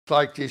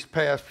like these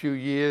past few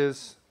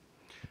years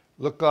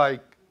look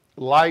like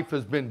life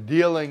has been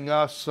dealing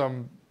us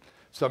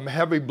some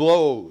heavy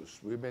blows.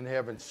 We've been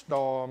having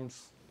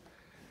storms.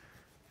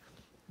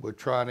 We're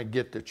trying to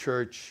get the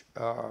church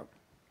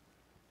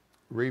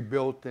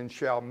rebuilt in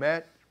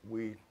Chalmette.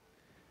 We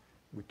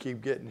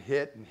keep getting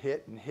hit and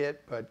hit and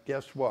hit, but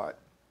guess what?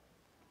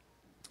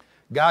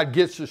 God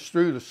gets us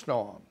through the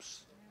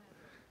storms.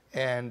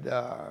 And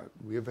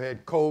we've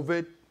had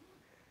COVID.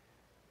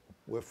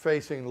 We're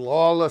facing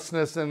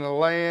lawlessness in the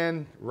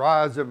land,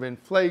 rise of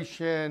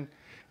inflation.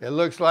 It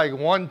looks like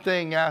one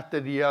thing after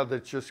the other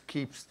just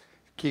keeps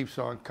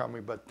on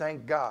coming. But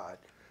thank God,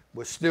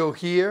 we're still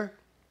here.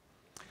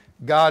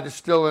 God is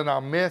still in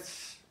our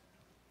midst.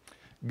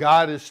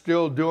 God is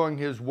still doing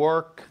his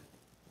work.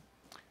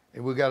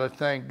 And we got to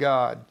thank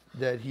God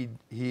that he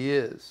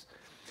is.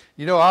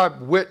 You know,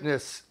 I've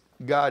witnessed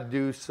God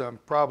do some,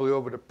 probably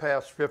over the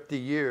past 50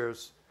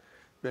 years,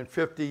 been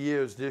 50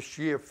 years this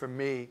year for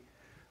me,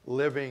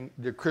 living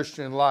the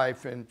Christian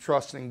life and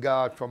trusting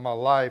God for my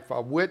life. I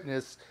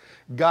witnessed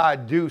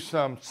God do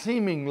some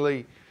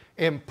seemingly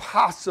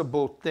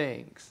impossible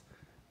things.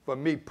 For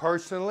me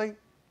personally,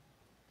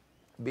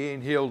 being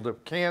healed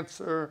of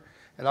cancer,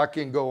 and I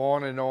can go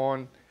on and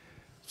on.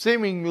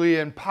 Seemingly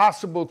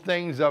impossible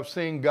things I've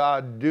seen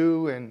God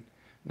do in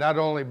not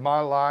only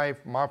my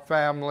life, my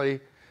family,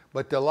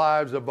 but the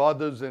lives of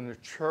others in the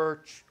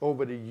church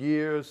over the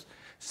years.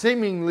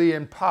 Seemingly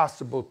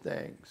impossible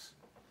things.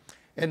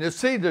 And to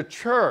see the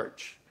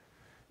church,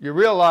 you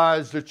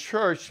realize the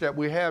church that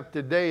we have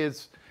today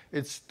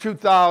it's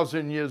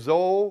 2,000 years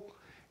old.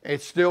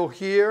 It's still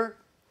here.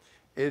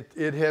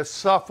 It has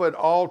suffered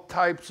all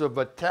types of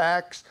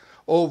attacks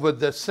over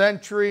the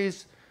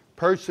centuries,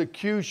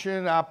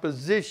 persecution,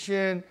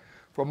 opposition,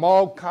 from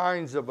all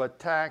kinds of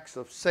attacks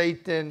of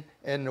Satan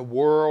and the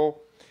world.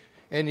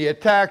 And the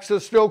attacks are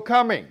still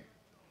coming.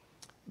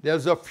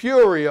 There's a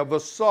fury of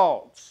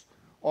assaults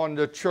on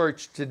the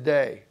church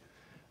today.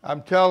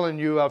 I'm telling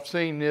you, I've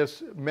seen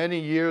this many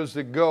years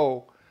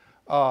ago,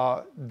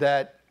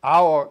 that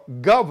our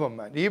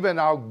government, even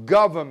our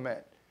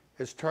government,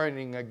 is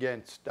turning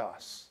against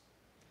us.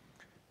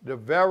 The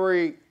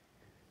very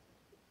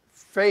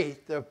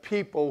faith of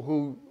people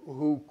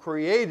who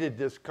created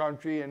this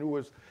country and who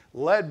was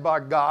led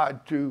by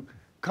God to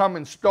come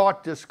and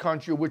start this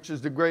country, which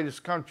is the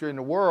greatest country in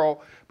the world,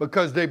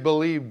 because they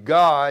believe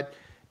God,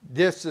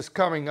 this is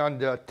coming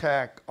under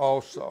attack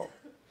also.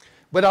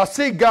 But I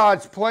see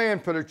God's plan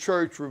for the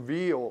church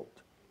revealed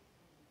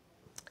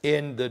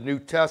in the New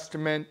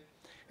Testament,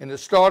 in the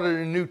start of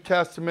the New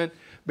Testament,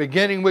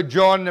 beginning with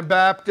John the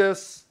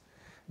Baptist,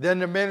 then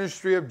the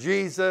ministry of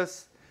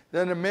Jesus,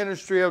 then the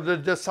ministry of the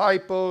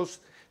disciples,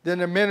 then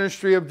the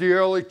ministry of the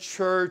early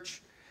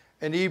church,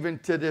 and even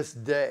to this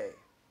day.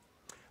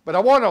 But I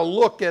want to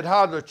look at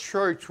how the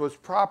church was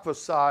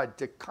prophesied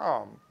to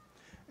come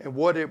and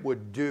what it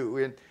would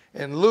do.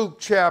 In Luke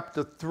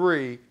chapter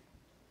 3,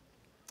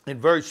 in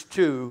verse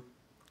 2,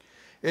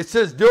 it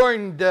says,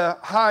 during the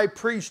high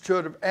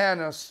priesthood of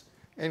Annas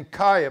and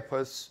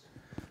Caiaphas,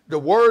 the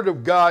word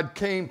of God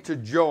came to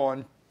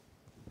John,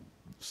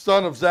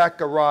 son of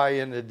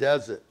Zechariah, in the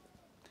desert.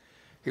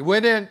 He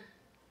went in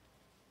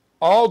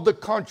all the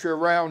country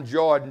around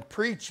Jordan,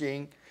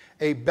 preaching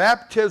a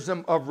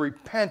baptism of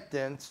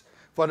repentance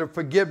for the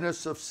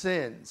forgiveness of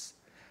sins.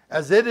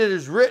 As it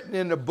is written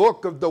in the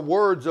book of the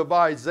words of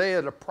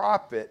Isaiah the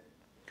prophet,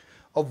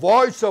 a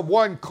voice of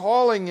one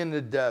calling in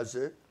the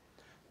desert,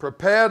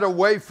 prepare the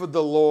way for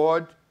the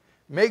Lord,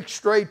 make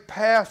straight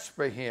paths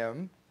for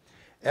him.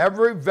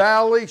 Every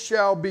valley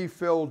shall be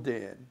filled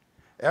in,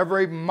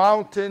 every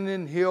mountain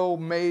and hill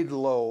made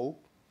low.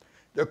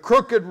 The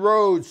crooked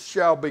roads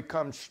shall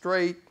become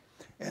straight,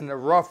 and the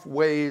rough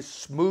ways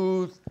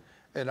smooth,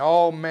 and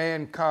all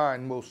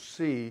mankind will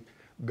see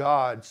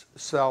God's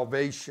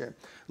salvation.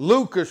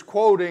 Luke is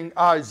quoting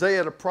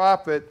Isaiah the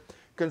prophet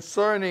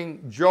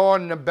concerning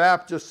John the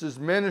Baptist's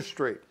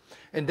ministry,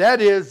 and that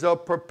is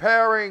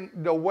preparing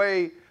the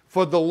way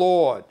for the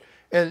Lord,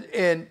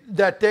 and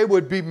that there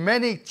would be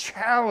many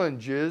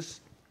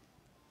challenges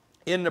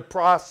in the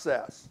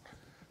process.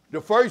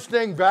 The first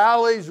thing,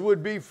 valleys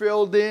would be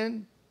filled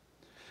in,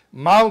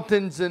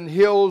 mountains and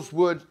hills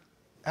would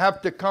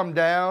have to come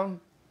down,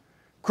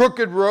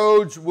 crooked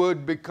roads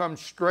would become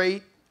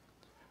straight,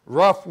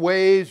 rough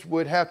ways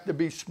would have to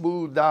be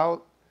smoothed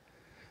out.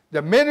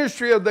 The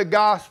ministry of the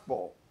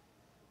gospel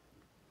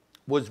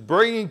was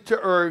bringing to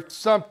earth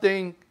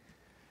something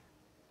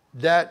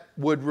that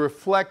would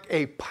reflect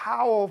a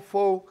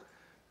powerful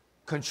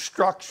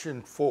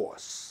construction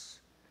force.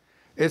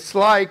 It's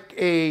like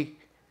a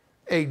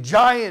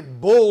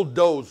giant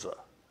bulldozer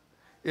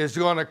is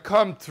going to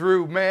come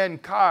through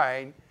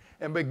mankind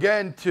and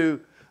begin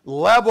to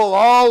level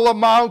all the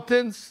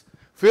mountains,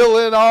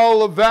 fill in all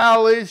the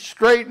valleys,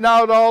 straighten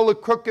out all the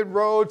crooked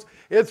roads.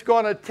 It's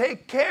going to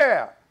take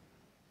care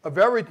of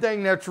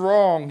everything that's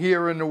wrong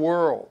here in the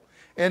world.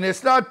 And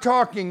it's not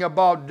talking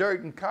about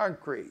dirt and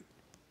concrete.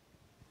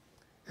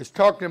 It's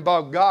talking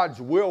about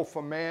God's will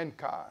for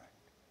mankind.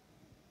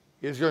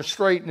 He's going to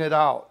straighten it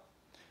out.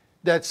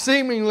 that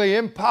seemingly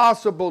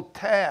impossible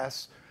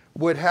tasks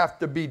would have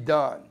to be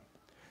done.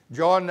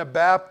 John the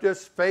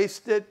Baptist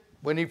faced it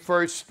when he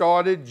first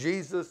started.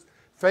 Jesus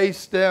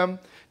faced them.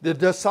 The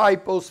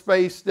disciples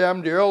faced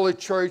them. The early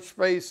church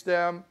faced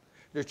them.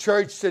 The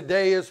church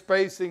today is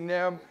facing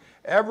them.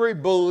 Every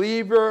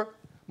believer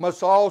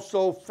must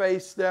also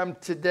face them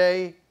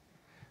today.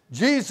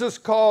 Jesus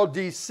called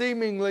these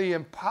seemingly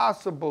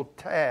impossible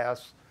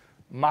tasks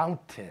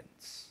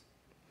mountains.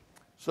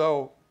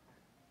 So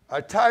I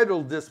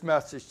titled this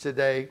message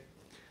today,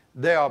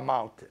 They Are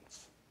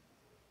Mountains.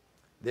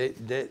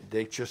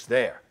 They're just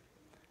there.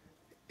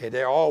 And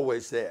they're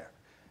always there.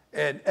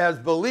 And as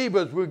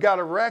believers, we've got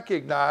to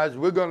recognize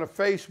we're going to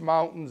face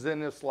mountains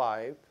in this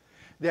life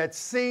that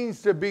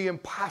seems to be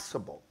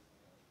impossible.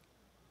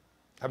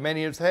 How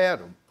many have had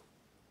them?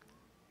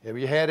 Have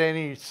you had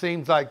any? It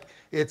seems like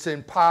it's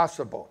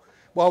impossible.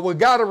 Well, we've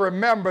got to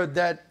remember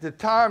that the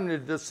time the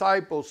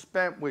disciples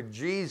spent with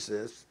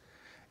Jesus,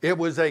 it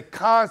was a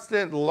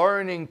constant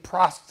learning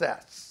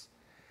process.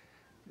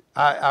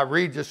 I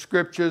read the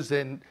scriptures,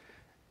 and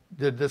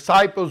the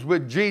disciples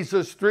with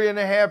Jesus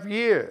 3.5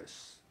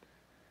 years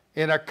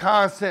in a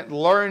constant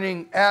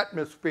learning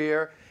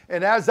atmosphere.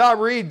 And as I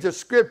read the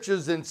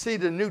scriptures and see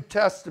the New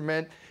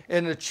Testament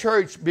and the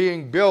church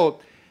being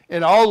built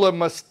and all the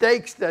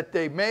mistakes that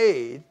they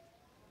made,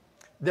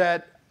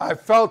 that I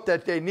felt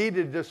that they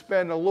needed to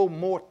spend a little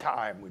more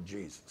time with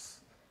Jesus.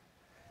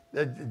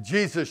 That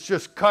Jesus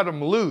just cut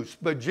them loose.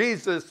 But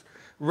Jesus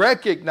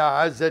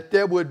recognized that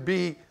there would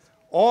be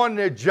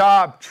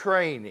on-the-job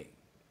training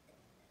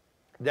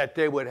that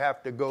they would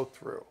have to go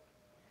through.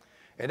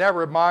 And that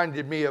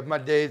reminded me of my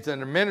days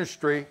in the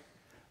ministry.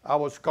 I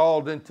was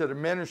called into the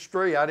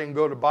ministry. I didn't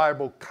go to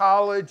Bible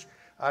college.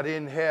 I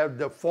didn't have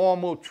the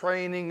formal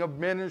training of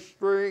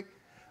ministry.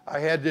 I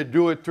had to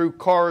do it through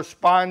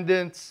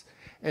correspondence.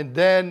 And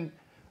then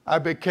I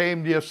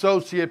became the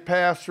associate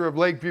pastor of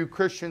Lakeview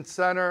Christian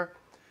Center.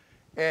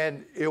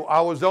 And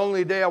I was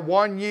only there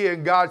 1 year,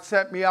 and God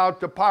sent me out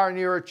to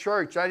pioneer a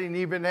church. I didn't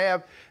even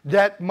have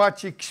that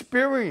much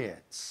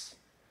experience.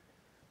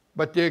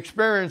 But the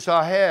experience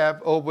I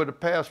have over the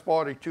past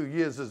 42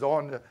 years is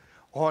on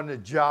the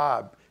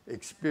job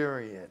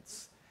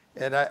experience.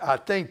 And I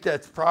think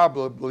that's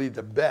probably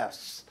the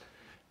best,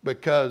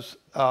 because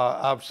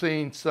I've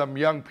seen some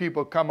young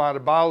people come out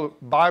of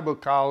Bible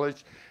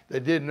college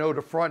that didn't know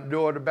the front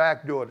door or the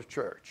back door of the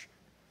church.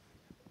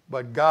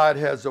 But God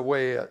has a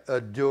way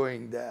of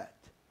doing that.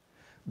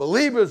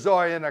 Believers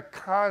are in a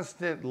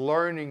constant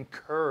learning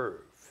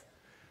curve.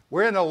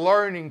 We're in a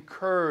learning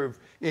curve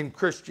in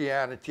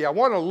Christianity. I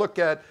want to look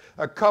at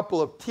a couple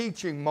of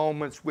teaching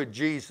moments with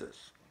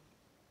Jesus.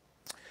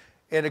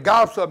 In the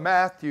Gospel of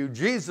Matthew,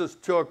 Jesus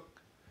took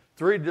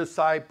 3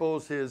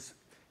 disciples,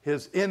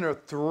 his inner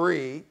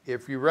 3,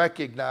 if you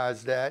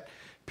recognize that,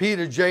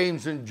 Peter,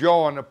 James, and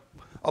John,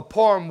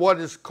 upon what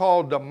is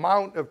called the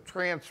Mount of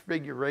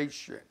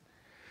Transfiguration.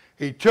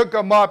 He took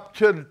them up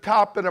to the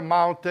top of the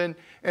mountain,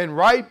 and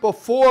right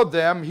before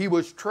them, he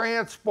was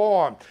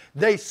transformed.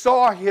 They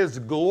saw his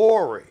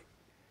glory.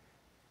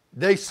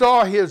 They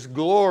saw his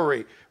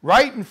glory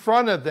right in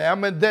front of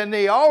them, and then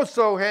they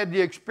also had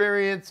the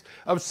experience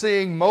of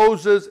seeing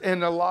Moses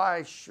and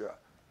Elisha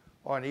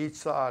on each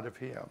side of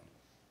him.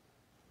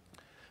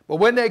 But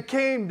when they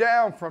came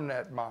down from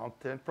that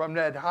mountain, from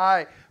that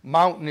high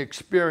mountain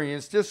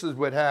experience, this is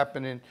what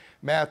happened in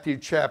Matthew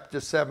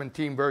chapter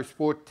 17, verse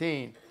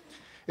 14.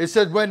 It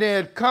said, when they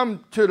had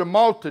come to the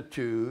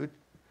multitude,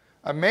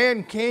 a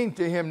man came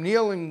to him,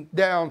 kneeling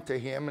down to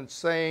him and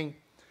saying,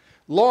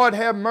 Lord,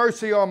 have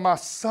mercy on my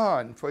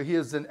son, for he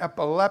is an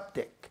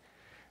epileptic,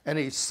 and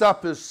he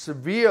suffers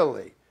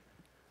severely.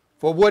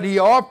 For what he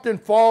often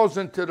falls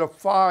into the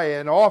fire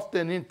and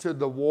often into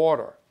the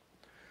water.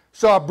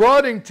 So I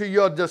brought him to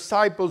your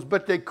disciples,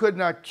 but they could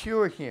not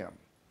cure him.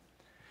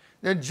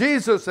 Then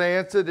Jesus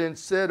answered and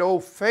said, O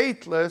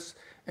faithless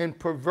and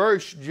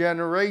perverse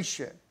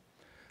generation,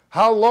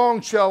 how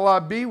long shall I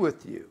be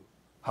with you?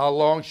 How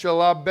long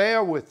shall I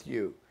bear with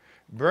you?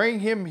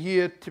 Bring him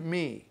here to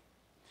me.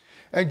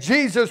 And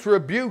Jesus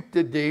rebuked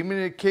the demon,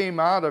 and it came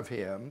out of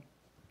him,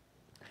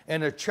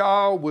 and the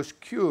child was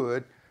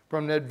cured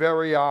from that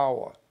very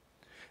hour.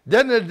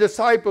 Then the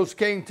disciples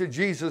came to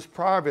Jesus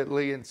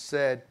privately and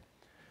said,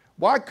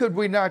 why could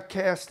we not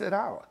cast it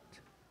out?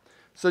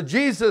 So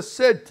Jesus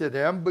said to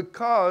them,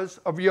 because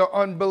of your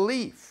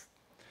unbelief.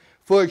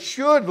 For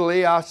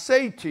assuredly I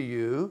say to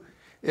you,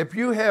 if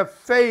you have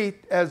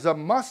faith as a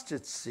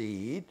mustard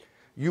seed,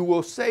 you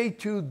will say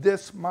to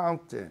this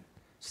mountain,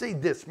 see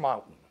this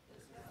mountain,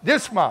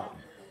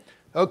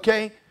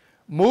 okay,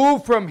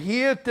 move from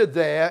here to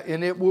there,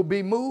 and it will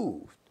be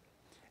moved,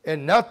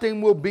 and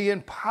nothing will be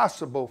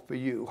impossible for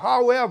you.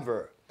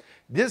 However,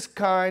 this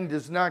kind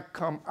does not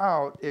come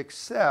out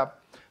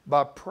except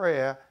by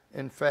prayer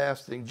and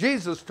fasting.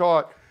 Jesus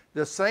taught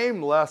the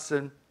same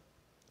lesson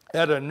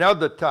at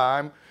another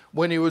time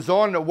when he was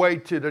on the way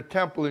to the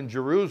temple in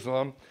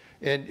Jerusalem,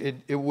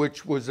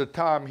 which was the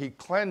time he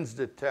cleansed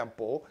the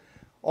temple.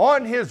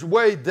 On his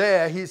way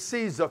there, he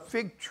sees a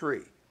fig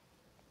tree.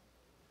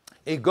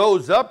 He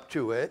goes up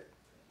to it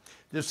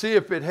to see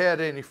if it had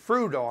any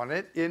fruit on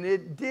it, and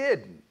it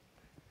didn't.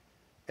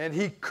 And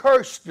he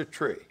cursed the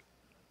tree.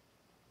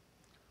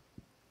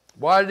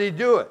 Why did he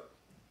do it?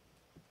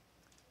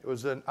 It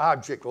was an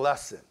object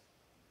lesson.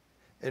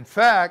 In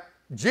fact,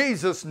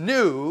 Jesus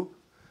knew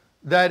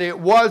that it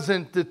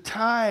wasn't the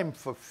time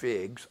for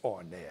figs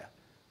on there,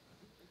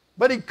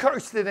 but he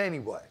cursed it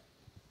anyway.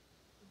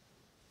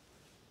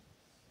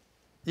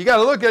 You got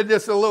to look at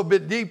this a little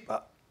bit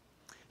deeper.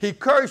 He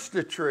cursed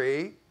the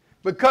tree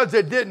because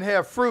it didn't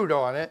have fruit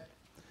on it,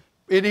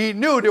 and he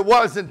knew it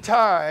wasn't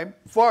time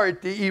for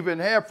it to even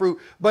have fruit,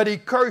 but he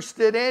cursed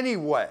it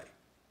anyway.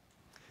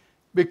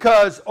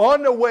 Because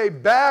on the way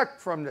back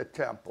from the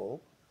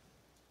temple,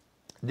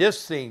 this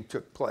scene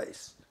took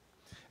place.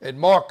 In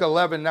Mark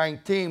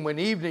 11:19, when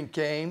evening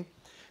came,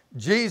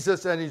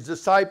 Jesus and his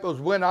disciples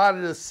went out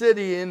of the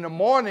city in the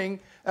morning.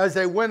 As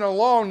they went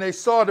along, they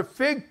saw the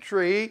fig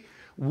tree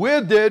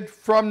withered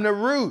from the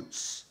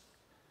roots.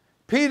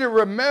 Peter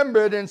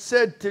remembered and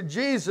said to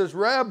Jesus,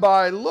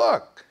 "Rabbi,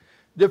 look,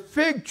 the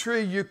fig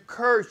tree you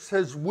cursed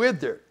has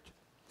withered."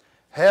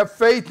 "Have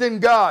faith in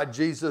God,"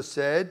 Jesus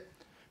said.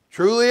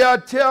 "Truly I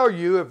tell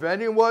you, if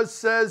anyone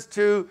says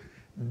to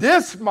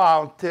this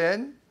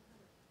mountain,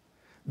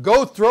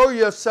 'Go throw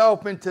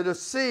yourself into the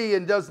sea,'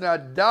 and does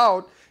not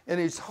doubt in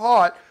his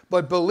heart,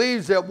 but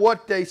believes that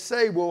what they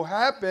say will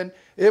happen,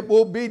 it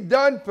will be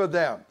done for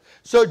them."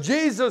 So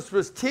Jesus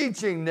was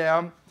teaching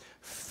them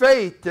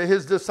faith to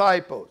his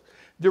disciples.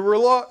 The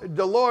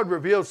Lord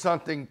revealed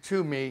something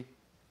to me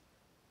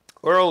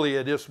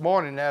earlier this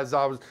morning as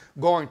I was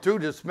going through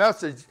this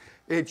message.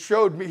 He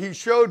showed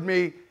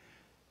me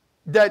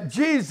that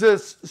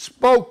Jesus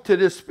spoke to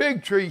this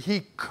fig tree.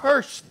 He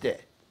cursed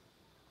it.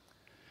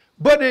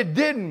 But it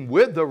didn't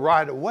wither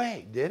right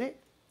away, did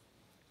it?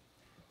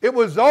 It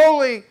was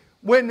only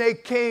when they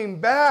came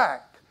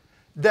back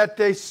that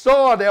they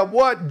saw that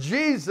what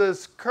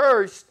Jesus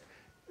cursed,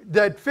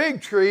 that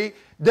fig tree,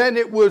 then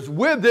it was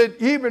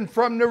withered even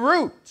from the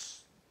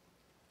roots.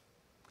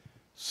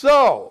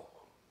 So,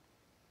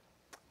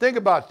 think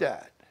about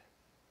that.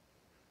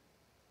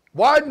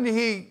 Why didn't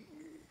he,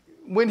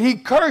 when he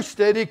cursed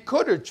it, it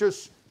could have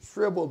just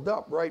shriveled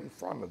up right in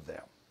front of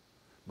them.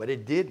 But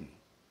it didn't.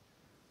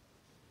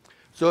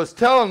 So it's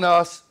telling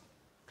us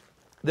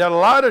that a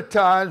lot of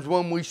times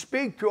when we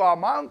speak to our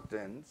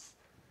mountains,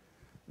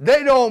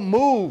 they don't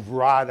move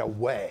right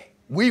away.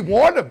 We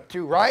want them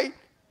to, right?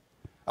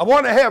 I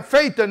want to have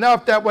faith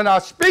enough that when I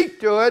speak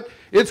to it,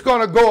 it's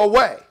going to go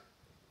away.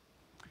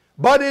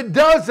 But it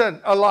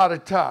doesn't a lot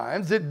of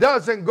times. It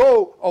doesn't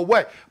go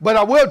away. But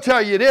I will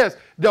tell you this,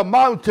 the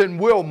mountain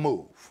will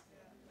move.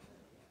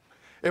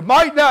 It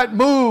might not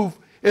move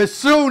as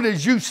soon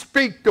as you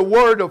speak the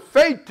word of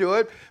faith to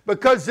it,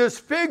 because this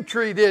fig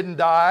tree didn't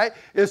die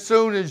as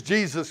soon as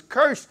Jesus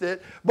cursed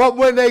it. But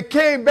when they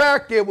came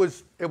back, it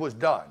was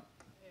done.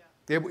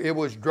 Yeah. It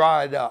was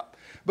dried up.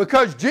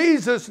 Because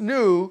Jesus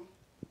knew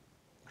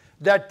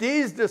that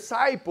these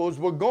disciples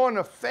were going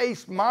to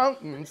face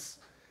mountains.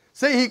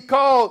 See, he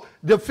called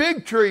the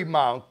fig tree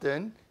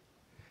mountain.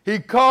 He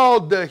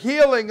called the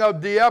healing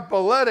of the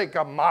epileptic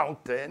a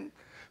mountain.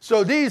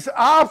 So these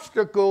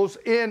obstacles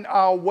in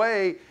our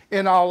way,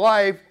 in our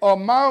life, are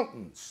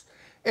mountains.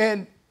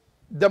 And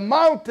the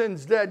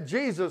mountains that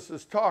Jesus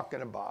is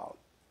talking about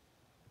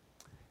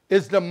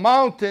is the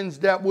mountains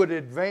that would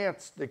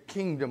advance the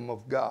kingdom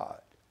of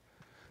God.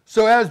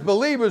 So as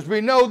believers,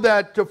 we know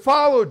that to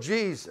follow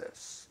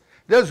Jesus,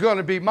 there's going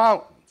to be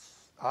mountains.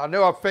 I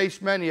know I've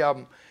faced many of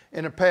them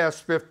in the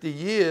past 50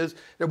 years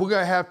that we're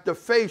going to have to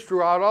face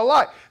throughout our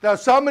life. Now,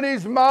 some of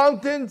these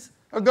mountains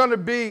are going to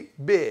be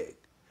big.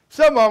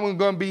 Some of them are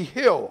going to be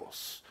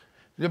hills.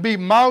 There'll be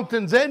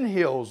mountains and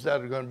hills that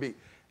are going to be.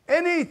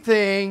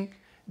 Anything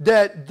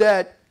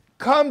that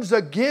comes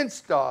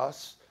against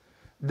us,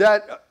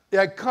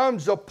 that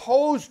comes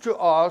opposed to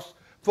us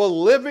for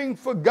living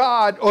for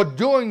God or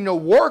doing the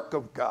work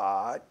of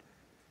God,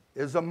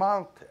 is a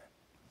mountain.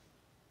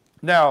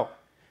 Now,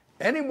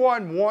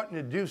 anyone wanting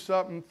to do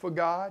something for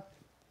God,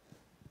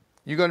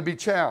 you're going to be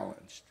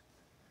challenged.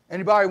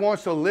 Anybody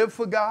wants to live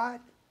for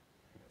God,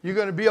 you're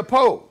going to be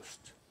opposed.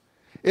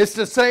 It's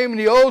the same in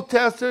the Old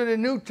Testament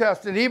and New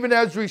Testament, even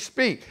as we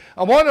speak.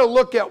 I want to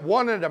look at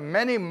one of the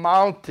many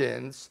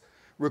mountains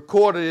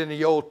recorded in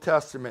the Old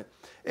Testament.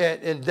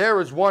 And there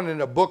is one in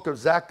the book of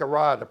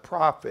Zechariah the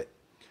prophet.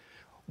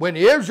 When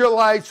the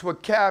Israelites were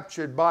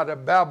captured by the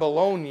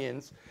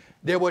Babylonians,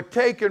 they were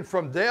taken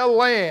from their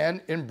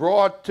land and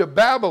brought to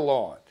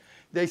Babylon.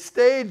 They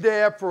stayed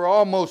there for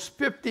almost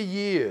 50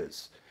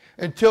 years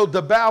until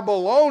the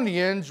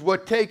Babylonians were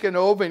taken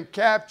over and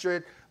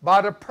captured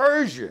by the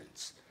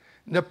Persians.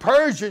 The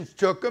Persians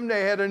took them.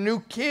 They had a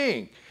new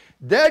king.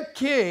 That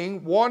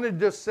king wanted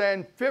to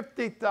send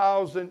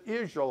 50,000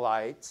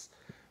 Israelites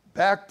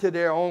back to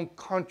their own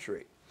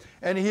country.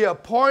 And he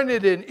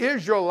appointed an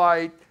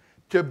Israelite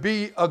to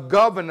be a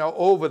governor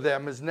over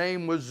them. His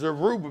name was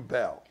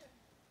Zerubbabel.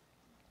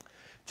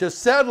 To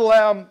settle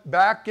them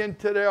back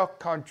into their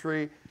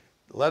country,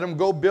 let them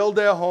go build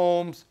their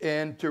homes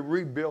and to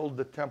rebuild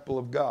the temple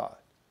of God.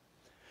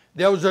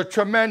 There was a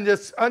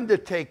tremendous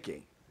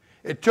undertaking.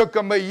 It took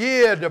them a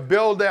year to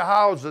build their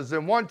houses,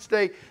 and once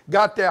they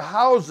got their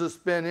houses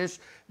finished,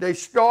 they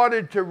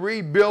started to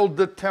rebuild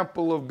the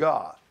temple of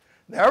God.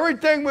 Now,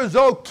 everything was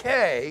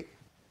okay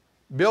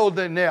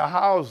building their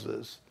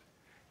houses.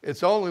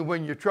 It's only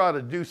when you try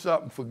to do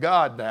something for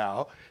God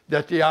now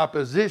that the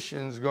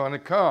opposition is going to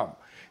come.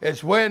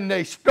 It's when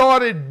they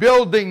started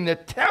building the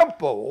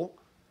temple,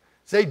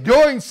 say,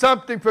 doing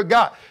something for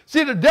God.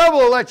 See, the devil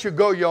will let you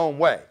go your own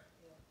way.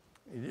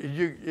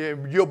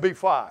 You'll be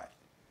fine.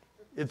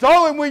 It's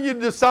only when you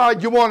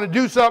decide you want to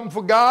do something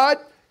for God,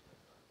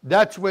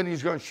 that's when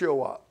he's going to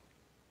show up.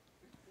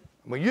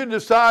 When you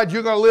decide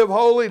you're going to live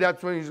holy,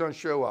 that's when he's going to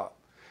show up.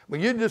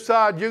 When you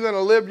decide you're going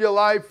to live your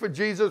life for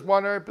Jesus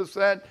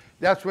 100%,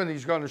 that's when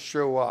he's going to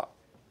show up.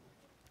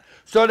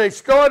 So they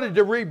started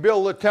to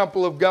rebuild the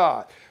temple of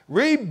God.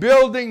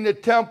 Rebuilding the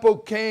temple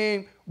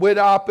came with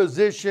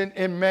opposition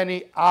and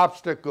many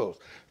obstacles,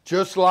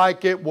 just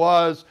like it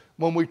was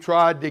when we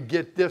tried to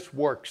get this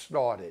work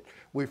started.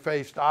 We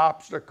faced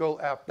obstacle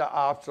after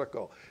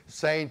obstacle.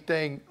 Same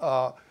thing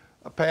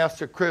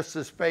Pastor Chris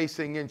is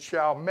facing in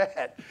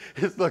Chalmette.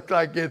 It looked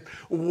like it's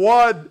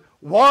one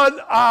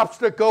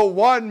obstacle,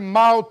 one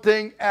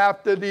mountain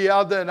after the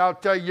other. And I'll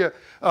tell you,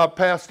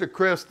 Pastor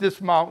Chris,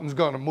 this mountain's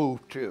going to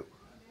move too.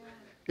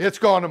 It's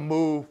going to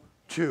move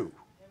too.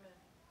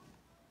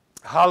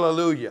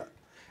 Hallelujah.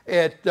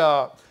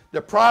 The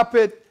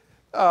prophet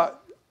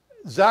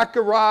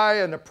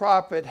Zechariah and the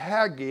prophet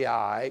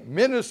Haggai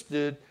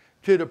ministered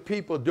to the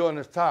people during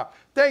this time.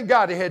 Thank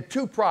God they had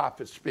two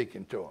prophets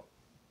speaking to them.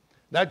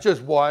 Not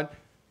just one,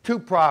 two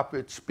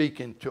prophets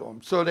speaking to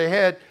them. So they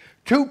had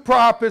two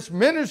prophets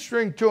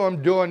ministering to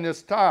them during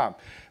this time.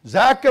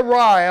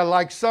 Zechariah,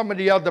 like some of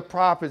the other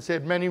prophets,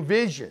 had many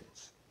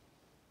visions.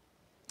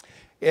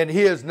 And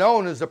he is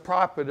known as the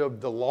prophet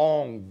of the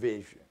long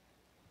vision.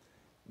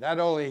 Not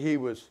only he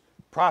was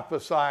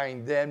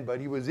prophesying then, but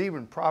he was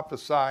even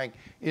prophesying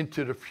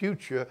into the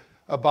future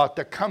about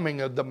the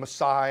coming of the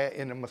Messiah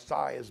and the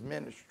Messiah's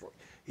ministry.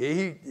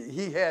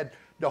 He had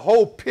the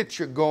whole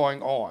picture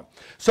going on.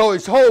 So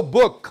his whole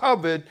book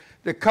covered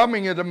the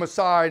coming of the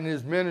Messiah and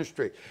his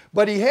ministry.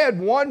 But he had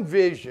one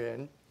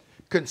vision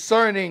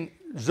concerning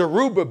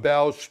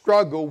Zerubbabel's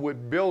struggle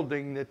with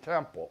building the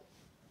temple,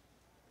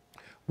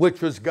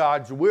 which was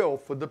God's will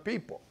for the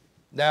people.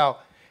 Now,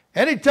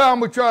 anytime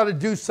we try to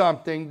do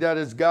something that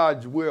is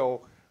God's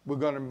will, we're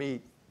going to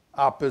meet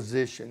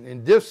opposition.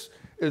 And this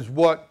is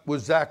what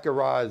was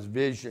Zechariah's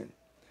vision.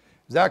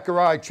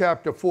 Zechariah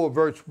chapter 4,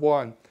 verse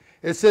 1.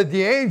 It said,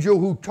 the angel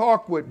who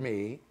talked with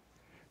me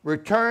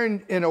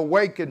returned and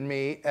awakened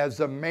me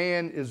as a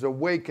man is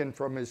awakened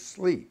from his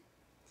sleep.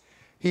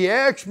 He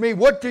asked me,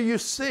 what do you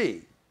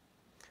see?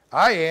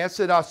 I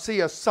answered, I see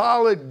a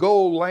solid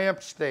gold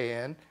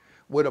lampstand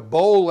with a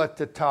bowl at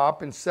the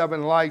top and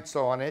 7 lights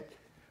on it,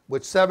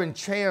 with 7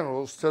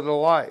 channels to the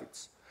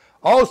lights.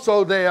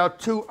 Also, there are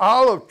 2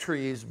 olive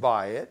trees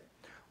by it,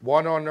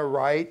 one on the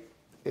right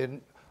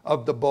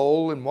of the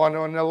bowl and one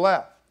on the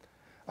left.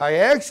 I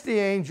asked the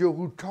angel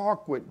who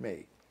talked with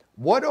me,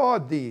 what are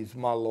these,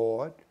 my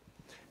Lord?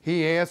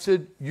 He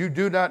answered, you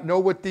do not know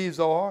what these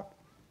are?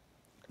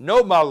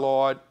 No, my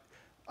Lord,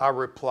 I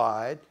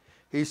replied.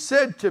 He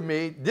said to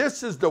me,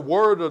 this is the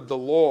word of the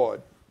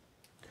Lord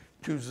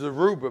to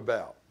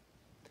Zerubbabel,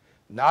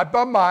 not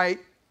by might,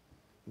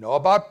 nor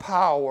by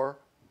power,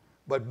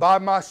 but by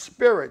my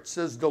spirit,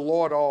 says the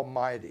Lord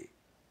Almighty.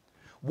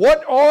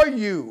 What are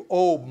you,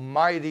 O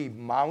mighty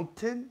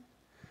mountain?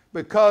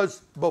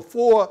 Because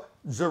before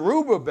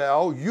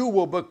Zerubbabel, you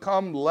will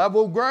become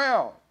level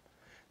ground.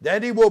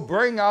 Then he will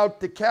bring out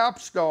the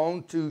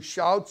capstone to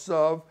shouts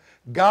of,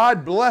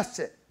 God bless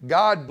it,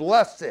 God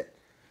bless it.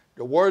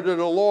 The word of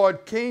the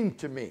Lord came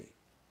to me.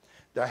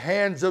 The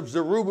hands of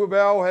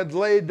Zerubbabel had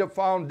laid the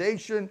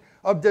foundation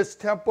of this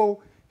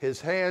temple.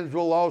 His hands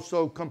will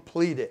also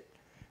complete it.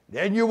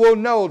 Then you will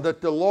know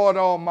that the Lord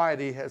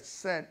Almighty has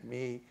sent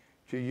me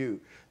to you.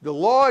 The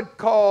Lord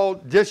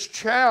called this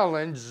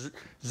challenge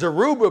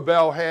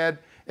Zerubbabel had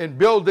in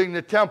building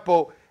the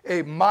temple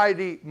a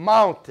mighty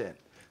mountain.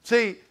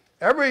 See,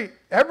 every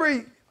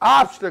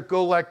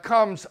obstacle that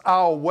comes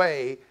our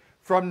way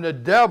from the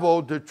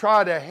devil to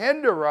try to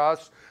hinder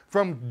us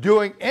from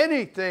doing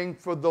anything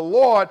for the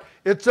Lord,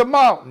 it's a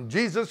mountain.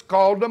 Jesus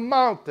called them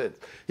mountains.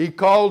 He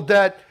called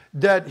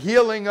that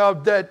healing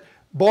of that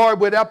boy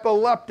with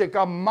epileptic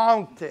a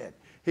mountain.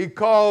 He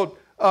called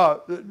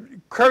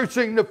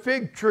cursing the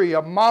fig tree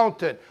a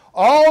mountain.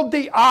 All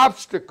the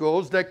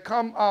obstacles that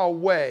come our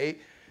way,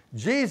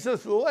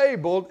 Jesus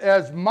labeled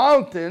as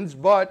mountains,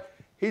 but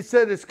he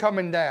said it's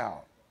coming down.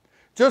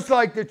 Just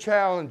like the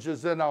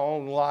challenges in our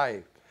own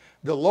life.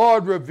 The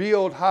Lord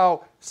revealed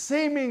how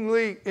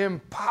seemingly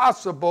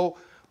impossible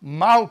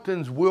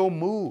mountains will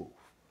move.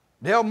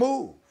 They'll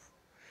move.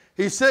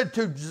 He said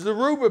to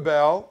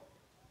Zerubbabel,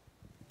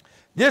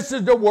 this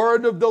is the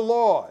word of the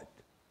Lord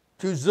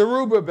to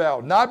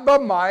Zerubbabel, not by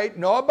might,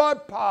 nor by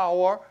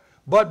power,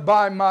 but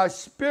by my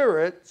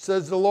Spirit,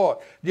 says the Lord.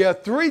 There are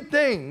three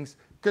things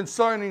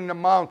concerning the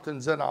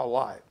mountains in our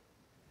life.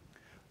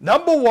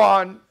 Number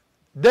one,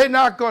 they're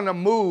not going to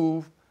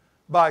move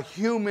by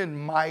human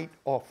might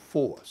or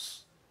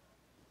force.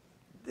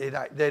 They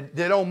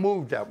don't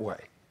move that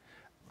way.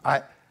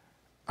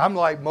 I'm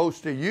like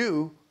most of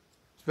you,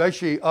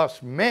 especially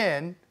us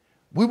men,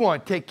 we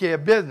want to take care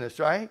of business,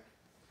 right?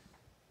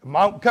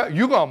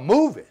 You're going to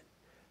move it.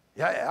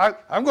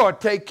 I'm going to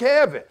take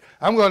care of it.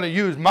 I'm going to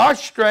use my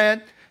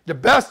strength, the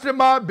best of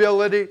my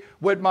ability,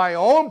 with my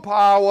own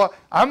power.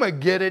 I'm going to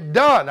get it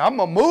done. I'm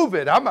going to move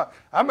it. I'm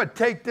going to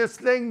take this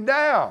thing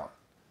down.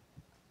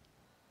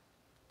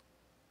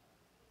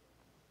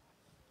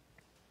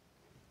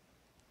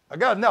 I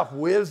got enough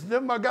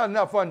wisdom. I got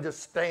enough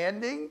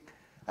understanding.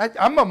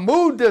 I'm going to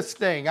move this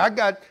thing.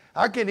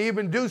 I can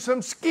even do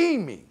some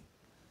scheming.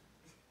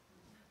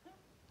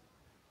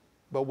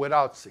 But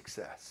without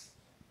success.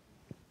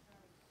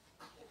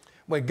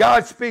 When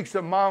God speaks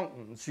of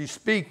mountains, he's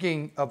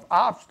speaking of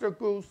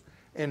obstacles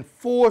and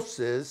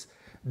forces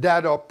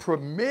that are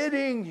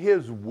permitting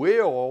his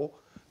will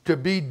to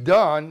be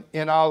done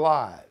in our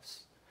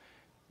lives.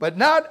 But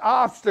not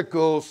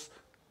obstacles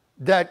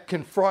that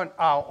confront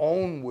our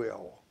own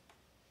will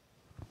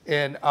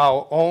and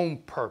our own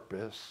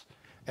purpose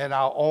and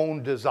our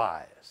own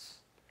desires.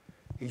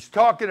 He's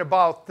talking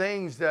about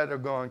things that are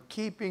going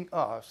keeping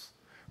us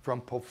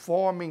from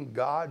performing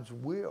God's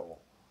will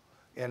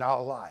in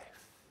our life.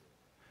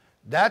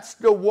 That's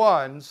the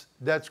ones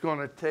that's going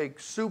to take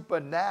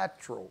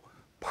supernatural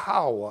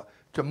power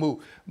to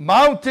move.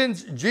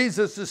 Mountains,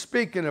 Jesus is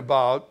speaking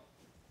about,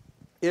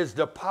 is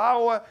the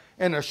power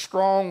and a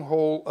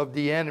stronghold of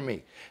the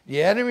enemy.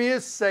 The enemy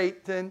is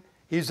Satan.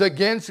 He's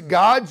against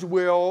God's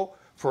will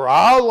for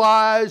our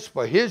lives,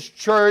 for his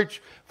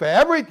church, for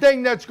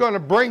everything that's going to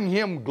bring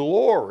him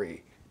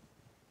glory.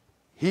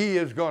 He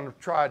is going to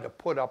try to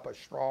put up a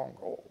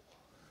stronghold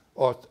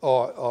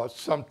or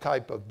some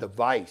type of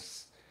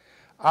device.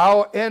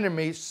 Our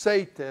enemy,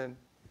 Satan,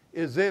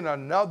 is in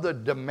another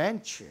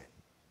dimension.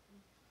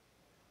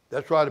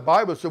 That's why the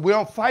Bible says we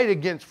don't fight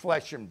against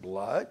flesh and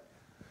blood.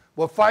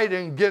 We're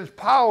fighting against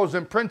powers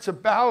and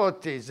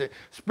principalities and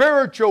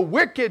spiritual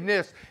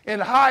wickedness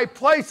in high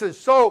places.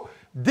 So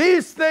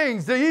these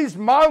things, these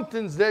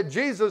mountains that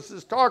Jesus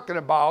is talking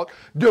about,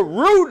 the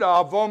root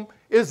of them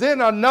is in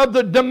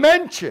another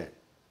dimension.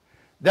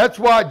 That's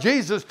why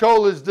Jesus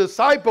told his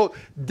disciples,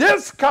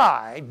 this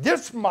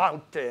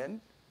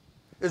mountain,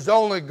 is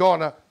only going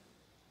to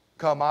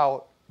come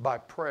out by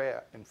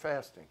prayer and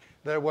fasting.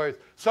 In other words,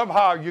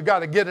 somehow you got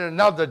to get in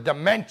another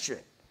dimension.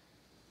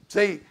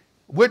 See,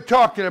 we're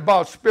talking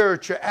about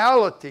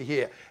spirituality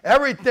here.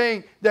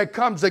 Everything that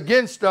comes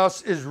against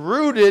us is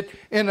rooted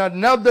in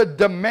another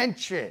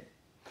dimension.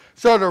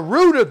 So the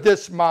root of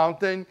this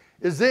mountain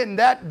is in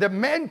that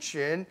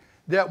dimension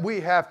that we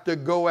have to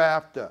go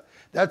after.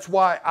 That's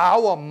why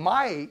our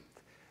might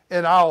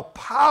and our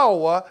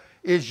power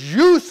is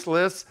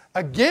useless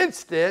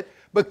against it,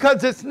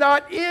 because it's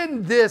not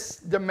in this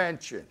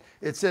dimension.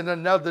 It's in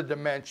another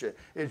dimension.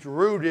 It's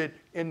rooted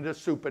in the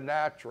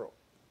supernatural.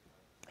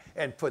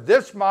 And for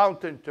this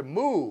mountain to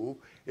move,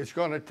 it's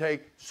going to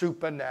take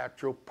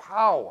supernatural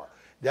power.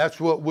 That's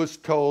what was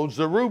told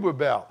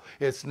Zerubbabel.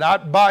 It's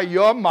not by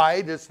your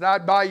might, it's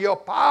not by your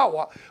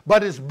power,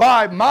 but it's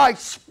by my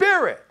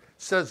Spirit,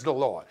 says the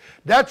Lord.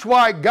 That's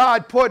why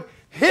God put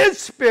his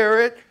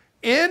Spirit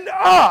in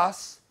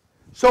us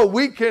so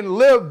we can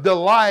live the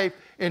life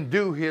and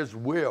do his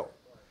will.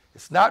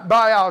 It's not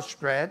by our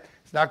strength.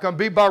 It's not going to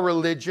be by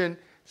religion.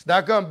 It's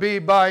not going to be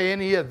by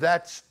any of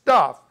that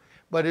stuff,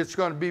 but it's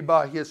going to be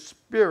by his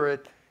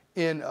Spirit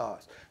in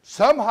us.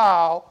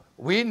 Somehow,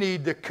 we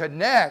need to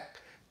connect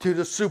to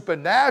the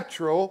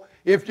supernatural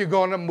if you're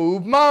going to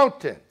move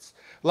mountains,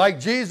 like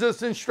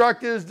Jesus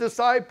instructed his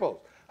disciples.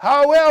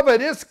 However,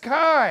 this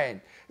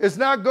kind is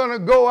not going to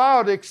go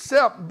out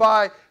except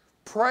by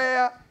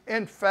prayer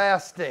and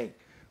fasting.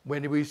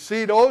 When we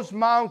see those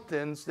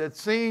mountains that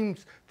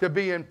seems to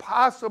be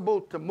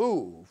impossible to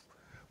move,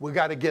 we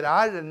got to get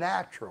out of the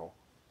natural.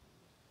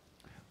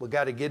 We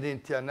got to get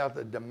into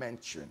another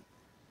dimension.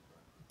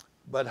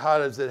 But how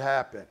does it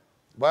happen?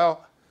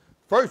 Well,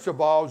 first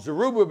of all,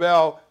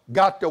 Zerubbabel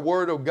got the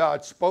word of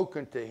God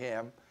spoken to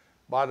him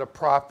by the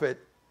prophet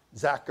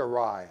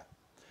Zechariah.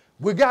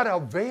 We got to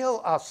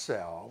avail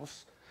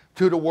ourselves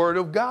to the word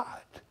of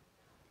God.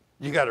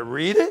 You got to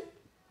read it.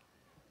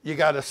 You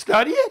got to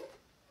study it.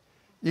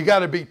 You got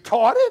to be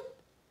taught it.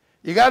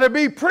 You got to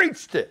be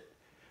preached it.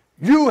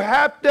 You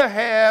have to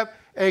have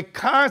a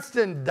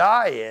constant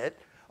diet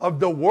of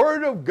the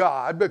Word of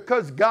God,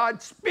 because God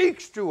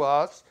speaks to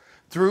us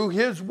through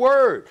his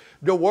Word.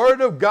 The Word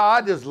of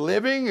God is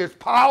living, is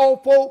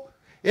powerful.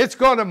 It's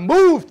going to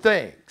move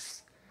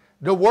things.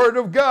 The Word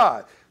of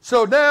God.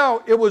 So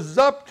now it was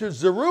up to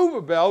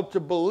Zerubbabel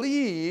to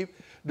believe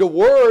the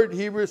word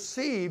he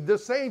received. The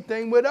same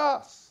thing with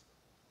us.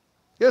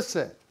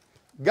 Listen,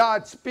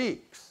 God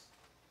speaks.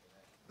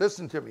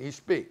 Listen to me, he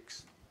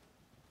speaks.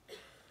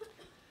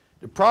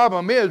 The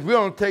problem is we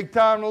don't take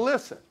time to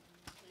listen.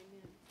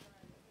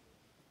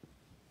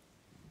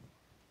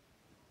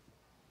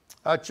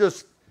 I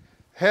just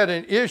had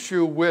an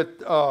issue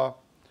with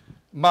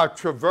my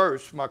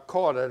Traverse, my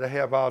car that I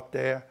have out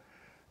there.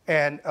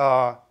 And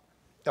I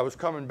was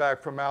coming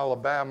back from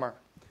Alabama,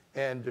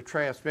 and the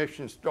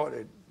transmission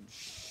started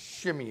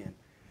shimmying.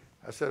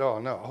 I said, oh,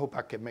 no, I hope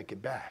I can make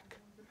it back.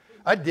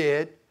 I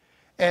did.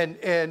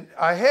 And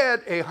I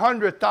had a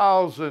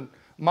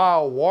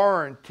 100,000-mile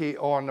warranty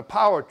on the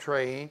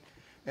powertrain,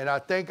 and I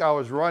think I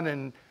was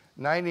running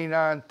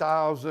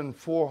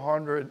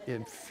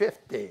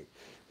 99,450.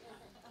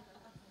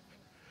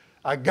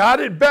 I got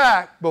it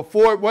back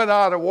before it went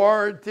out of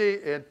warranty,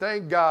 and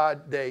thank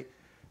God the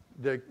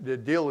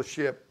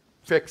dealership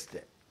fixed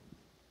it.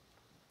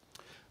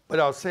 But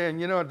I was saying,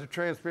 you know, the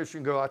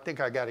transmission goes, I think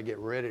I got to get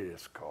rid of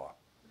this car,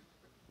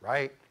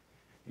 right?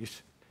 You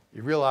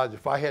realize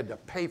if I had to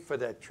pay for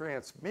that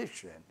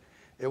transmission,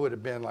 it would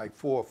have been like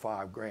 $4 or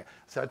 $5 grand.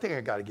 So I think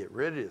I got to get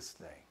rid of this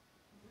thing.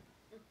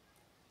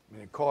 I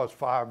mean, the car's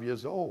 5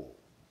 years old.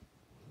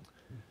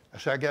 I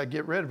said, I got to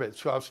get rid of it.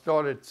 So I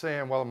started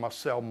saying, well, I'm going to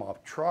sell my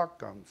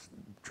truck. I'm going to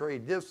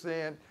trade this in.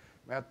 I'm going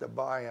to have to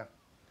buy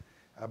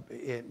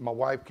my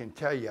wife can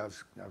tell you, I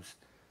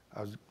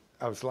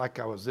was like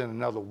I was in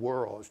another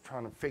world. I was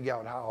trying to figure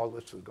out how all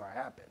this was going to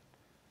happen,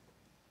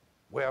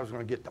 where I was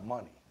going to get the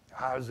money,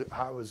 how was it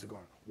going to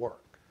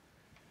work.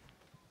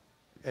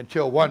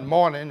 Until one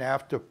morning,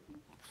 after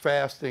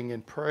fasting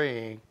and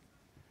praying,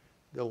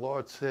 the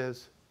Lord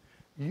says,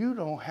 you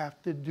don't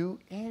have to do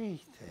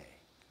anything.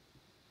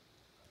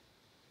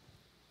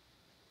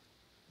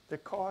 The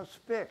car's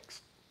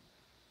fixed.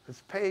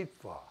 It's paid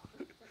for.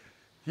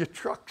 Your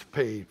truck's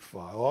paid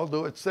for.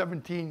 Although it's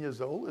 17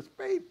 years old, it's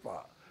paid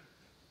for.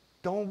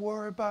 Don't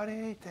worry about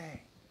anything.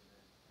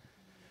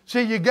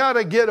 See, you got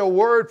to get a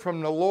word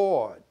from the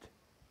Lord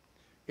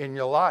in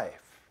your life.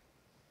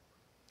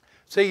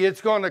 See,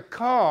 it's going to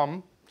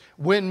come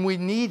when we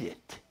need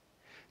it.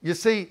 You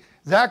see,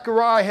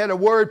 Zechariah had a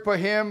word for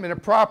him, and the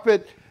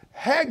prophet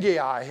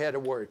Haggai had a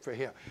word for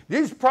him.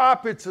 These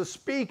prophets are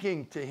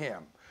speaking to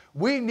him.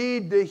 We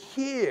need to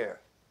hear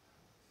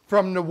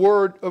from the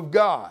word of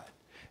God.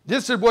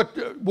 This is what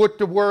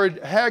the word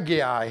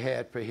Haggai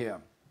had for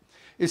him.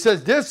 It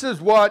says, this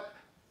is what,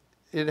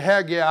 in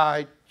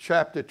Haggai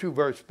chapter 2,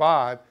 verse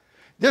 5,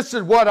 this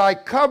is what I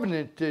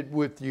covenanted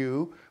with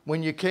you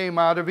when you came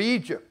out of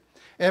Egypt,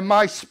 and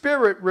my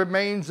spirit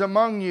remains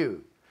among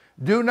you.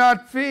 Do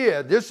not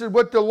fear. This is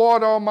what the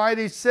Lord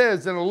Almighty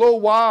says. In a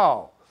little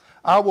while,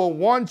 I will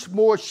once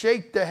more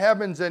shake the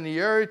heavens and the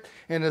earth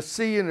and the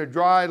sea and the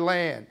dry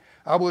land.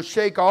 I will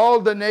shake all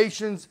the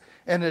nations,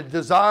 and the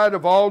desire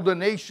of all the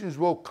nations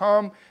will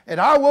come, and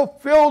I will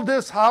fill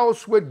this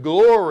house with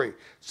glory,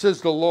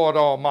 says the Lord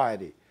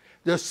Almighty.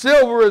 The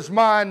silver is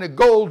mine, the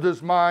gold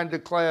is mine,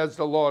 declares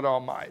the Lord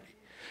Almighty.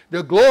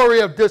 The glory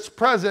of this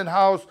present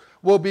house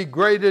will be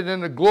greater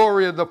than the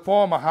glory of the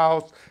former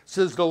house,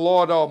 says the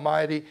Lord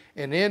Almighty,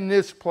 and in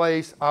this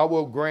place I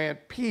will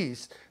grant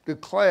peace,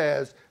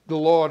 declares the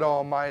Lord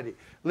Almighty.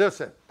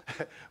 Listen,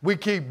 we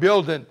keep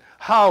building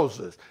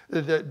houses.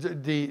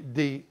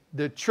 The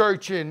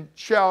church in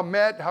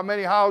Chalmette, how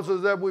many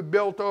houses have we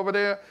built over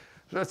there?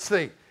 Let's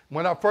see.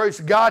 When I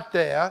first got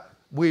there,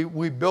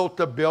 we built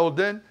a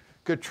building.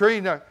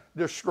 Katrina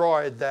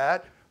destroyed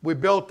that. We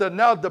built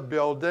another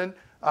building.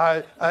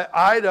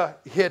 Ida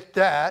hit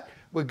that.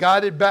 We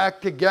got it back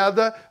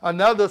together.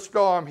 Another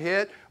storm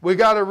hit. We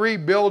got to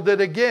rebuild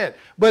it again.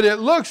 But it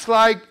looks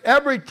like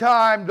every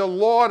time the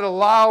Lord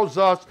allows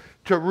us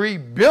to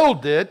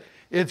rebuild it,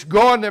 it's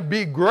going to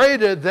be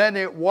greater than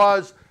it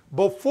was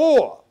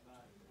before.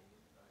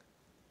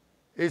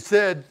 He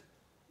said,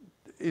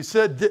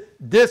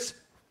 this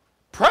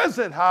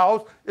present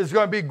house is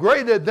going to be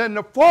greater than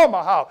the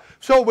former house.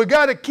 So we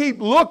got to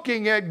keep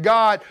looking at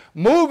God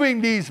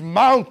moving these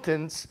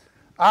mountains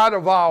out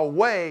of our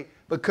way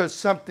because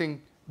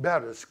something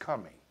better is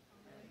coming.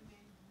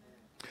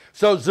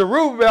 So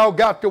Zerubbabel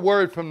got the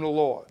word from the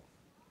Lord.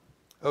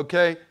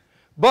 Okay?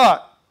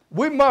 But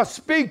we must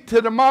speak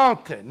to the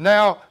mountain.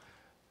 Now,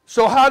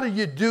 so how do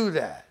you do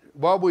that?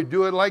 Well, we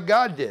do it like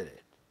God did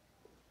it.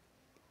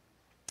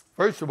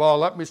 First of all,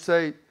 let me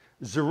say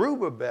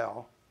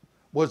Zerubbabel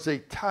was a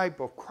type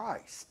of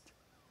Christ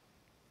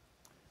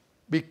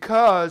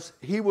because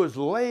he was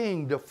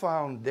laying the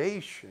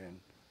foundation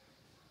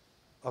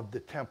of the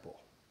temple.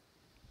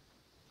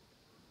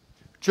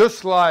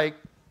 Just like,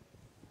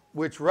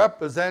 which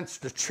represents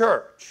the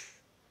church.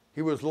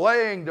 He was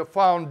laying the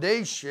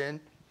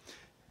foundation.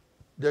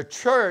 The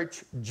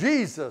church,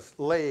 Jesus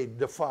laid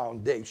the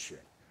foundation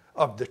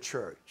of the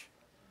church.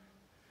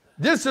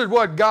 This is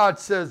what God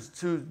says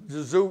to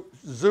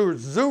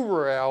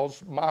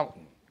Zerubbabel's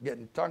mountain.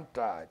 Getting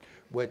tongue-tied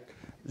with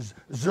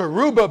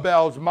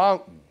Zerubbabel's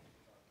mountain.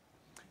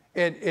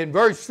 In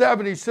verse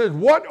 7 he says,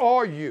 what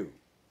are you,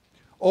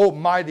 O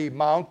mighty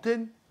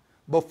mountain?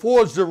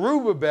 Before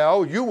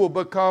Zerubbabel you will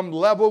become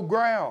level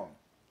ground.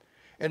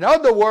 In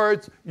other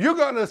words, you're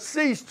going to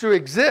cease to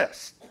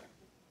exist.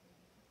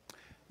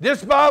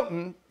 This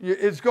mountain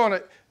is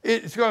going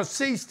to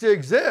cease to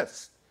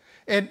exist.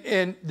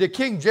 And the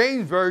King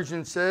James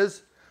Version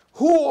says,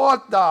 Who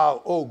art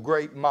thou, O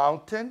great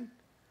mountain?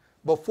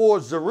 Before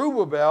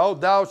Zerubbabel,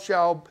 thou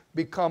shalt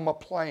become a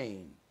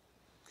plain.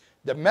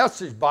 The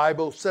Message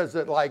Bible says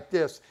it like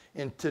this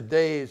in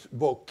today's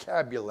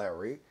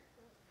vocabulary.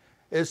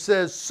 It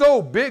says,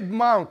 so big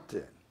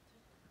mountain,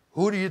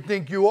 who do you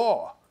think you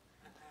are?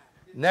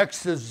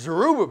 Next to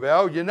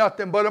Zerubbabel, you're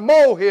nothing but a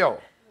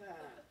molehill.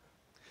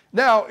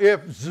 Now,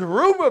 if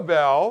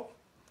Zerubbabel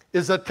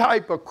is a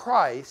type of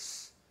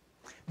Christ,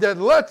 then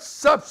let's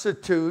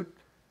substitute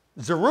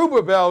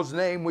Zerubbabel's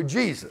name with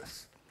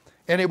Jesus.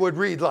 And it would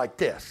read like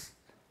this.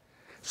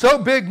 So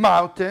big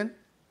mountain,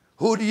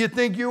 who do you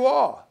think you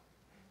are?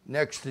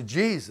 Next to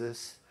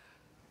Jesus,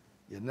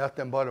 you're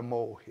nothing but a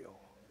molehill.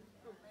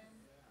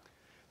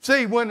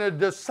 See, when the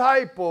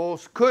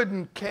disciples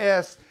couldn't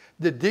cast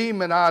the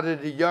demon out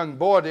of the young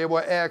boy, they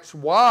were asked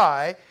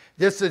why.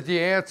 This is the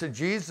answer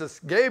Jesus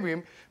gave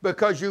him,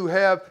 because you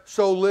have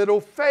so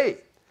little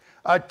faith.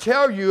 I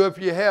tell you, if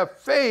you have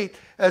faith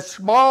as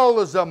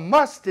small as a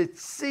mustard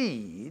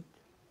seed,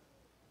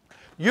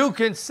 you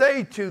can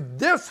say to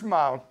this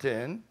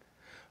mountain,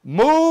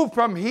 move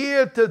from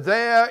here to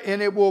there,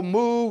 and it will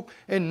move,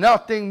 and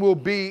nothing will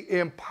be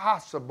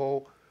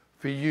impossible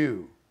for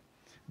you.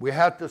 We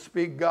have to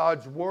speak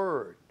God's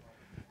word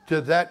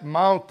to that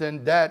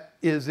mountain that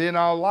is in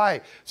our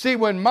life. See,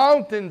 when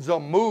mountains are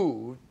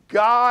moved,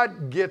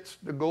 God gets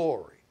the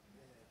glory.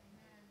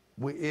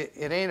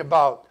 It ain't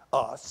about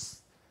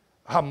us,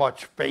 how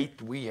much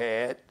faith we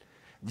had.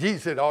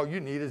 Jesus said, all you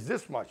need is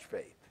this much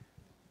faith.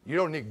 You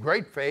don't need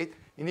great faith.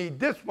 You need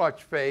this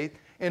much faith,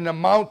 and the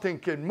mountain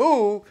can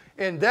move,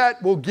 and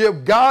that will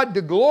give God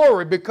the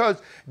glory,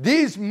 because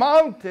these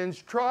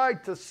mountains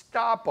tried to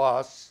stop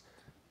us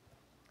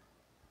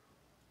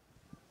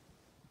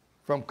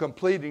from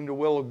completing the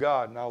will of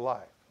God in our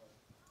life.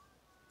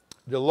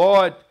 The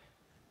Lord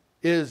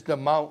is the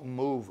mountain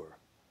mover,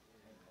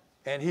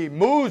 and he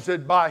moves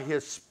it by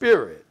his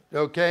Spirit,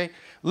 okay?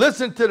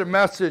 Listen to the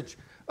message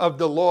of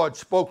the Lord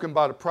spoken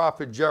by the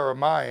prophet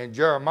Jeremiah in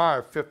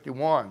Jeremiah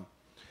 51.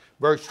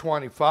 Verse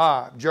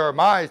 25,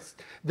 Jeremiah,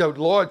 the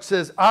Lord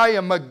says, I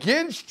am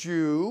against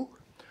you,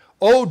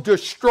 O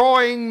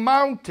destroying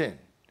mountain.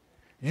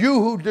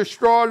 You who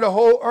destroy the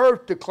whole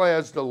earth,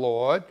 declares the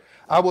Lord.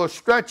 I will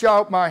stretch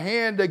out my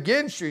hand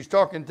against you. He's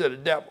talking to the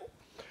devil.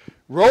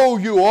 Roll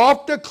you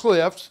off the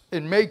cliffs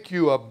and make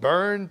you a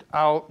burned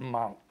out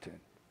mountain.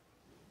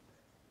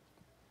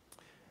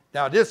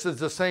 Now this is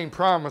the same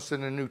promise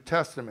in the New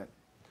Testament.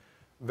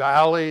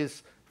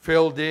 Valleys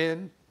filled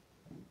in,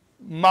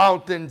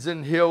 mountains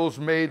and hills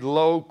made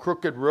low,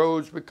 crooked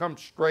roads become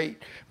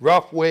straight,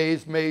 rough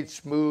ways made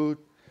smooth.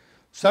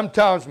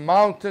 Sometimes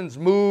mountains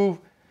move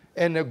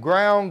and the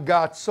ground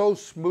got so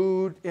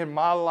smooth in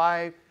my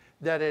life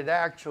that it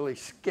actually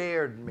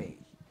scared me,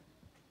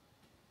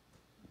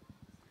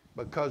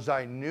 because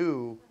I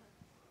knew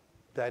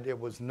that it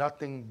was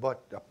nothing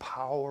but the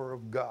power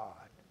of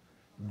God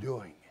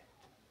doing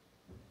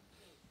it.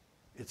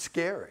 It's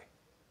scary.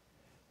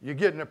 You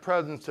get in the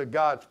presence of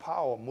God's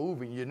power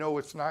moving, you know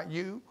it's not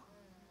you.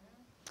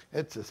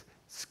 It's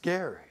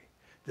scary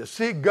to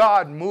see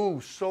God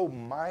move so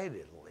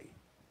mightily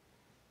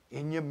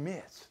in your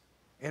midst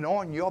and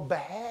on your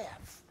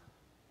behalf.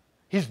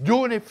 He's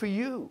doing it for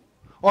you,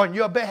 on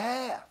your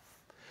behalf.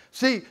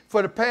 See,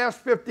 for the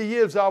past 50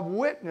 years, I've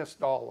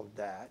witnessed all of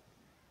that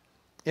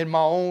in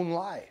my own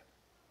life.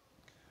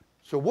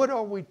 So what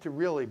are we to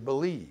really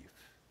believe?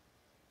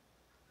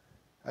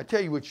 I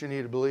tell you what you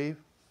need to believe.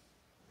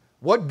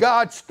 What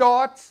God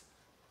starts,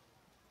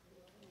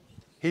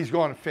 he's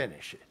going to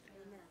finish it.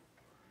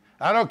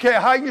 I don't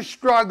care how you're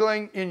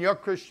struggling in your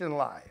Christian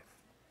life.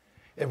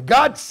 If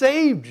God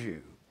saved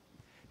you,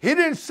 he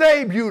didn't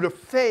save you to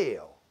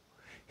fail.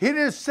 He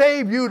didn't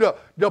save you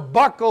to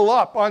buckle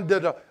up under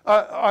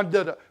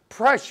the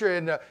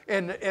pressure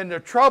and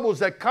the troubles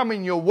that come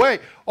in your way.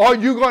 Are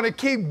you going to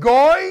keep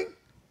going?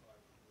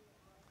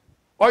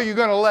 Or are you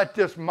going to let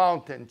this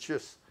mountain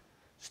just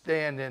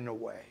stand in the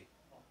way?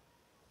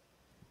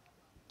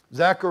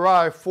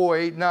 Zechariah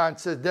 4:8-9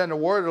 says, Then the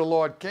word of the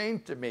Lord came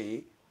to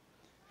me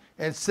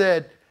and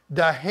said,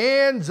 The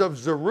hands of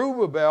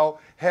Zerubbabel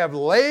have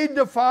laid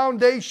the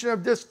foundation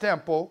of this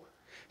temple.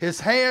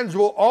 His hands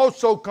will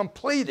also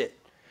complete it.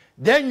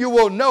 Then you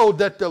will know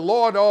that the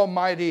Lord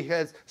Almighty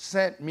has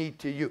sent me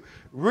to you.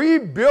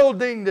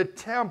 Rebuilding the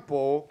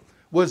temple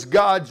was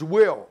God's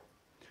will.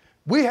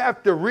 We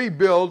have to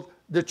rebuild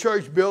the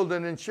church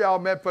building in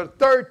Chalmette for the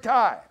third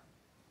time.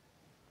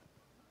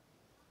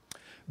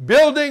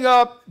 Building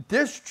up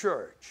this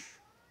church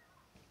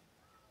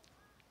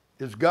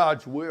is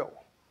God's will.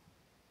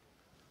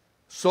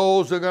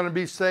 Souls are going to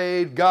be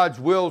saved. God's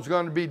will is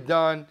going to be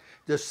done.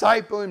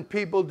 Discipling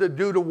people to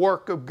do the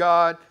work of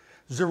God.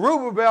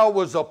 Zerubbabel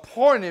was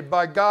appointed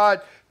by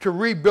God to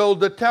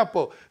rebuild the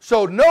temple.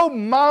 So no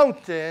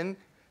mountain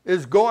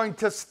is going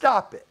to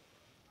stop it.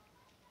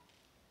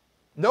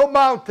 No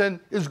mountain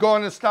is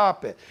going to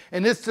stop it.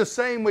 And it's the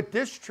same with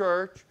this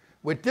church,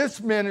 with this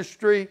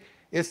ministry.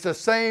 It's the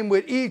same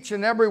with each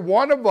and every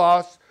one of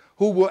us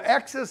who will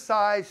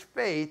exercise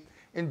faith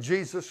in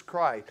Jesus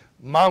Christ,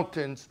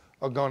 mountains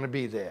are going to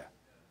be there.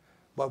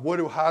 But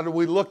how do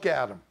we look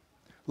at them?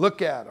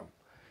 Look at them.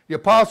 The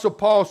Apostle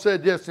Paul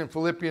said this in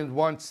Philippians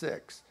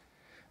 1:6.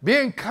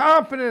 Being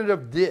confident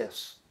of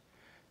this,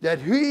 that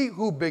he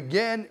who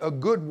began a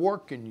good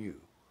work in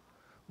you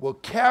will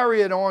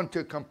carry it on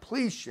to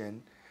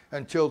completion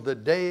until the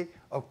day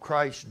of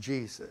Christ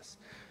Jesus.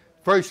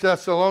 1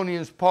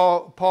 Thessalonians,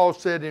 Paul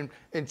said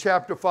in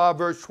chapter 5,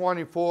 verse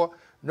 24,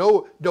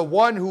 no, the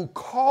one who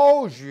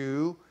calls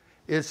you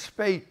is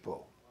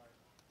faithful,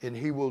 and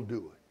he will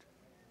do it.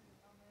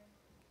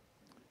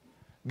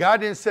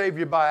 God didn't save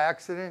you by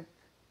accident.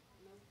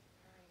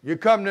 You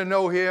come to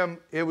know him,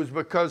 it was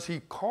because he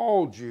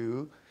called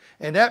you.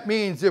 And that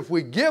means if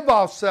we give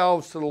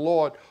ourselves to the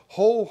Lord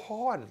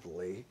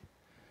wholeheartedly,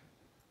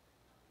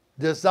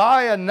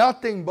 desire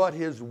nothing but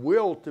his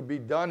will to be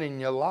done in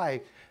your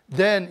life,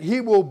 then he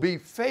will be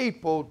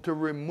faithful to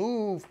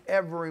remove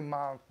every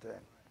mountain.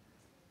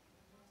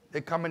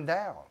 They're coming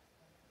down.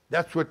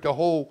 That's what the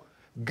whole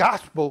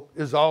gospel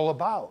is all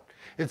about.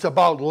 It's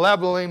about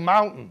leveling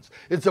mountains.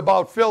 It's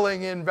about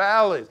filling in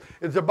valleys.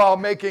 It's about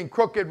making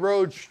crooked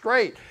roads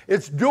straight.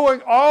 It's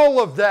doing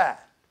all of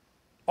that.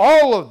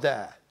 All of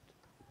that.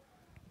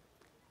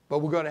 But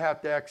we're going to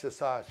have to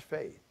exercise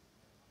faith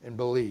and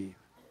believe.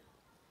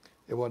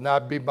 It will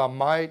not be by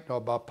might nor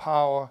by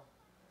power,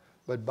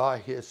 but by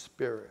his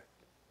Spirit.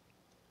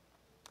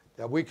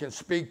 That we can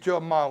speak to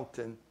a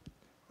mountain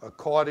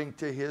according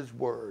to his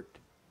word.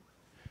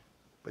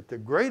 But the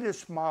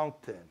greatest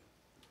mountain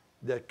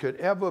that could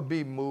ever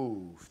be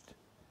moved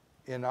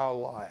in our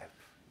life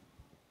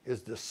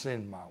is the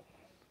sin mountain.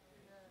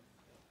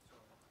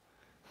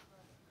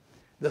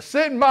 The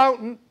sin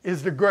mountain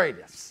is the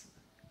greatest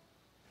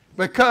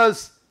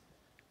because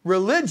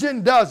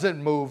religion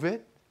doesn't move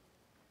it.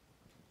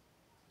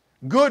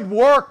 Good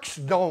works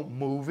don't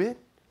move it.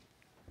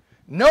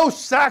 No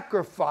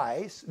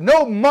sacrifice,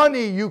 no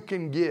money you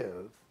can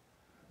give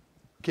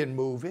can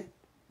move it.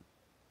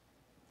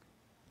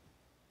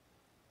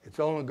 It's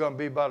only going to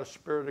be by the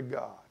Spirit of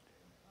God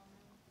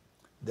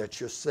that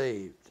you're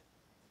saved,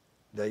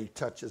 that he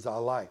touches our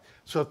life.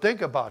 So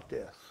think about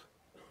this.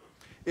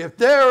 If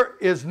there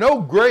is no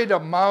greater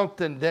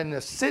mountain than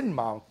the sin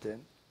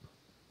mountain,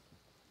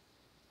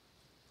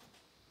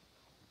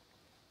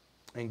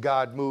 and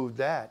God moved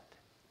that,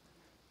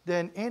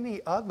 then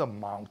any other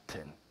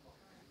mountain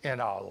in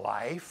our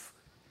life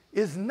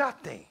is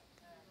nothing.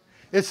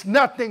 It's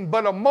nothing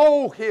but a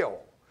molehill.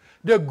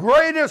 The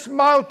greatest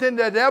mountain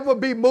that ever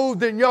be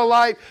moved in your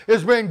life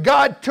is when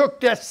God took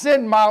that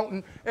sin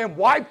mountain and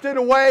wiped it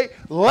away,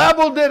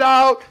 leveled it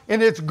out,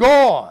 and it's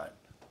gone.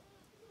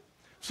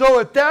 So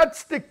if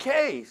that's the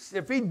case,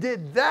 if he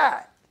did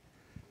that,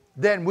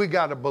 then we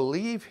got to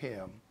believe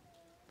him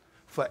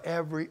for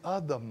every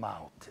other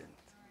mountain.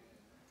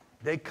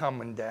 They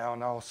coming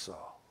down also.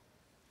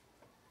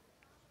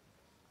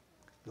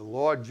 The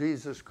Lord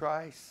Jesus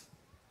Christ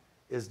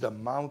is the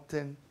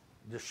mountain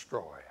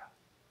destroyer.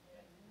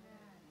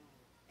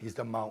 He's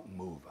the mountain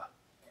mover.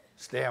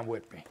 Stand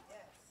with me.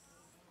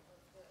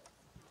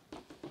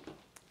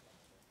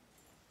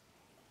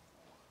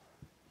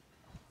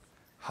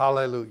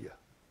 Hallelujah.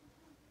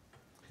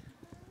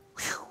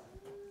 Whew.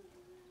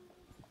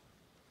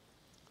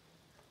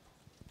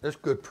 That's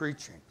good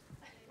preaching.